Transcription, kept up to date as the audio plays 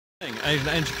Asian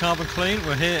Engine Carbon Clean.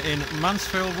 We're here in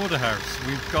Mansfield Woodhouse.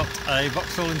 We've got a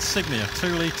Vauxhall Insignia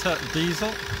 2-litre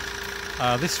diesel.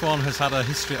 This one has had a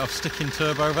history of sticking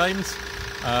turbo vanes.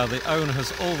 The owner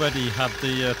has already had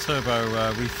the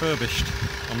turbo refurbished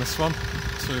on this one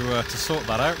to sort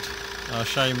that out.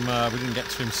 Shame we didn't get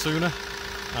to him sooner,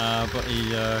 but he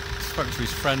spoke to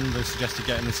his friend who suggested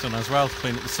getting this done as well to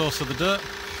clean up the source of the dirt.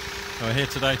 We're here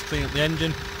today to clean up the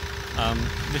engine.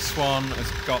 This one has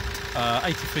got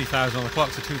 83,000 on the clock.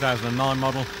 It's a 2009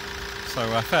 model, so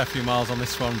a fair few miles on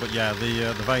this one, but yeah,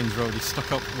 the vanes are already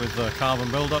stuck up with carbon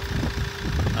build-up.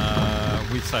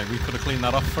 We'd say we could have cleaned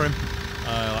that off for him.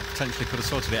 Potentially could have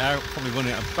sorted it out, probably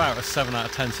running at about a 7 out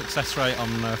of 10 success rate on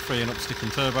freeing up sticking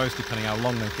turbos, depending how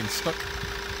long they've been stuck.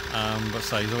 But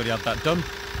say he's already had that done.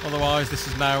 Otherwise, this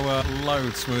is now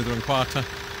loads smoother and quieter.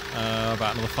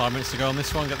 About another 5 minutes to go on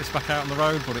this one, get this back out on the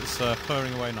road, but it's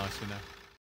purring away nicely now.